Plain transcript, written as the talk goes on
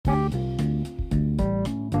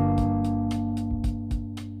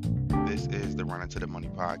Run Into the Money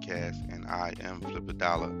podcast, and I am Flip a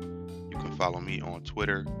Dollar. You can follow me on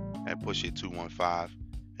Twitter at PushIt215,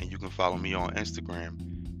 and you can follow me on Instagram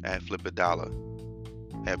at Flip a Dollar.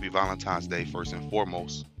 Happy Valentine's Day, first and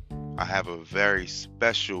foremost. I have a very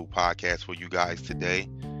special podcast for you guys today.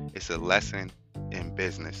 It's a lesson in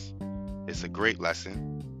business. It's a great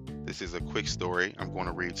lesson. This is a quick story I'm going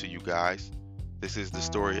to read to you guys. This is the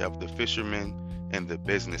story of the fisherman and the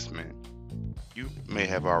businessman. You may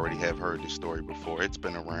have already have heard this story before. It's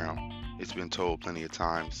been around. It's been told plenty of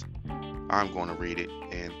times. I'm going to read it,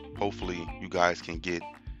 and hopefully you guys can get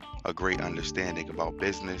a great understanding about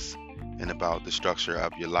business and about the structure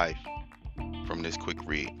of your life from this quick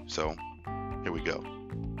read. So here we go.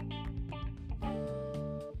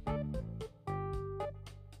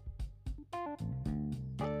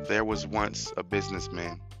 There was once a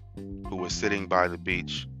businessman who was sitting by the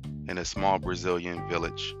beach in a small Brazilian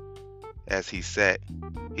village. As he sat,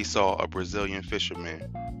 he saw a Brazilian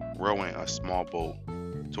fisherman rowing a small boat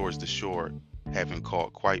towards the shore, having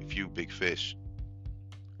caught quite few big fish.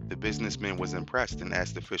 The businessman was impressed and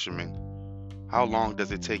asked the fisherman, "How long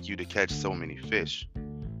does it take you to catch so many fish?"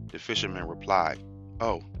 The fisherman replied,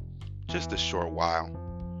 "Oh, just a short while."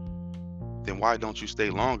 "Then why don't you stay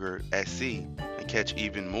longer at sea and catch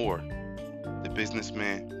even more?" The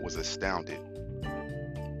businessman was astounded.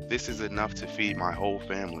 "This is enough to feed my whole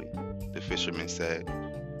family," the fisherman said.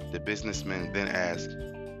 The businessman then asked,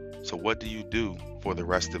 "So what do you do for the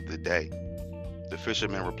rest of the day?" The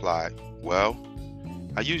fisherman replied, "Well,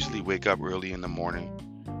 I usually wake up early in the morning,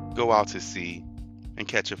 go out to sea, and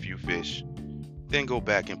catch a few fish, then go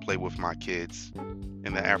back and play with my kids.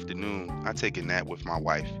 In the afternoon, I take a nap with my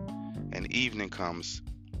wife, and evening comes,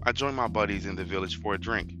 I join my buddies in the village for a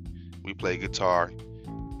drink. We play guitar,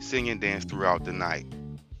 sing and dance throughout the night."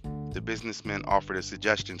 The businessman offered a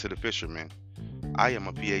suggestion to the fisherman. "I am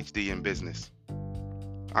a PhD in business.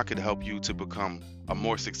 I could help you to become a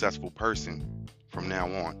more successful person from now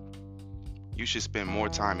on. You should spend more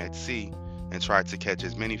time at sea and try to catch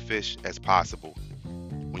as many fish as possible.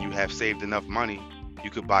 When you have saved enough money, you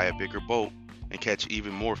could buy a bigger boat and catch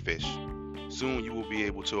even more fish. Soon you will be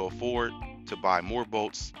able to afford to buy more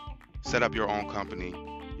boats, set up your own company,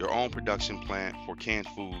 your own production plant for canned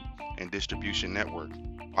food and distribution network.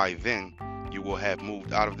 By then, you will have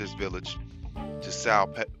moved out of this village to Sao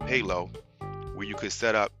Paulo, where you could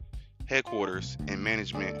set up headquarters and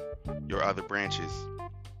management your other branches."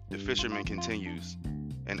 The fisherman continues,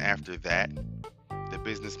 "And after that?" The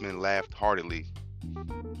businessman laughed heartily.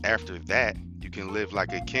 "After that, you can live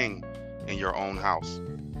like a king in your own house.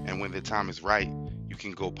 And when the time is right, you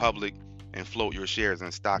can go public and float your shares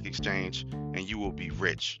in stock exchange, and you will be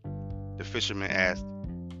rich." The fisherman asked,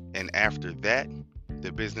 "And after that?"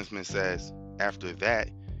 The businessman says, "After that,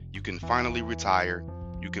 you can finally retire.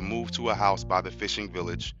 You can move to a house by the fishing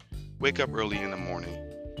village, wake up early in the morning,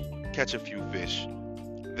 catch a few fish,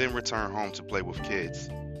 then return home to play with kids,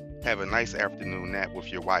 have a nice afternoon nap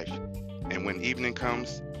with your wife, and when evening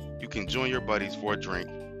comes, you can join your buddies for a drink,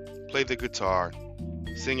 play the guitar,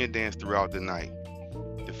 sing and dance throughout the night."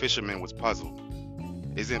 The fisherman was puzzled.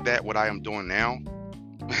 "Isn't that what I am doing now?"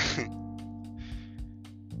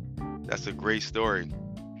 That's a great story.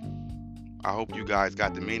 I hope you guys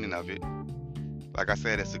got the meaning of it. Like I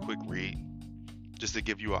said, it's a quick read, just to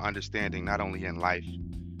give you an understanding not only in life,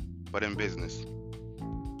 but in business.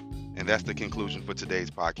 And that's the conclusion for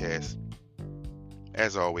today's podcast.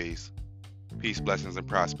 As always, peace, blessings, and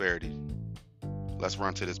prosperity. Let's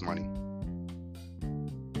run to this money.